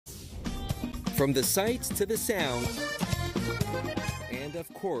From the sights to the sounds, and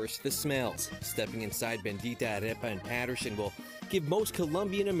of course the smells, stepping inside Bendita Arepa in Paterson will give most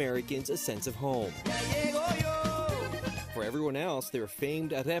Colombian Americans a sense of home. For everyone else, their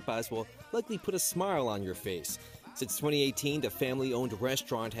famed arepas will likely put a smile on your face. Since 2018, the family-owned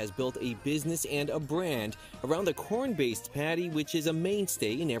restaurant has built a business and a brand around the corn-based patty, which is a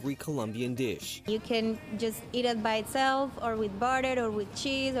mainstay in every Colombian dish. You can just eat it by itself, or with butter, or with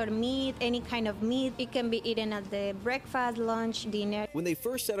cheese, or meat, any kind of meat. It can be eaten at the breakfast, lunch, dinner. When they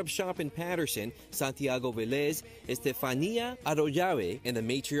first set up shop in Paterson, Santiago Velez, Estefania Arroyave, and the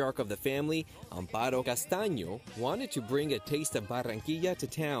matriarch of the family, Amparo Castaño, wanted to bring a taste of Barranquilla to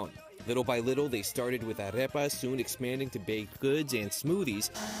town. Little by little, they started with arepas, soon expanding to baked goods and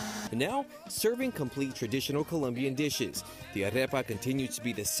smoothies, and now serving complete traditional Colombian dishes. The arepa continues to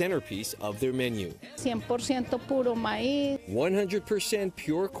be the centerpiece of their menu. 100% puro maíz. 100%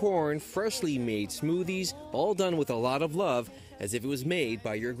 pure corn, freshly made smoothies, all done with a lot of love, as if it was made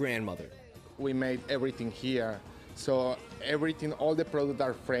by your grandmother. We made everything here. So everything, all the products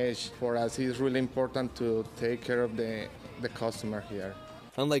are fresh. For us, it's really important to take care of the customer here.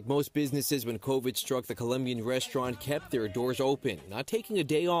 Unlike most businesses, when COVID struck, the Colombian restaurant kept their doors open, not taking a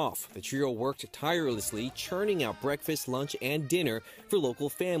day off. The trio worked tirelessly, churning out breakfast, lunch, and dinner for local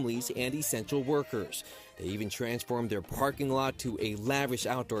families and essential workers. They even transformed their parking lot to a lavish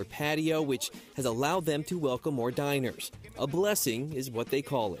outdoor patio, which has allowed them to welcome more diners. A blessing is what they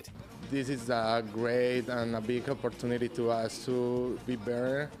call it. This is a great and a big opportunity to us to be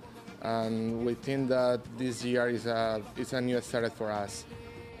better, and we think that this year is a new start for us.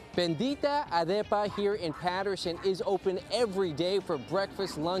 Bendita Arepa here in Paterson is open every day for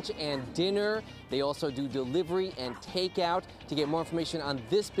breakfast, lunch, and dinner. They also do delivery and takeout. To get more information on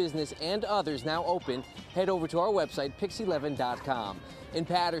this business and others now open, head over to our website, pix11.com. In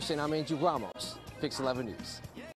Paterson, I'm Andrew Ramos, Pix 11 News.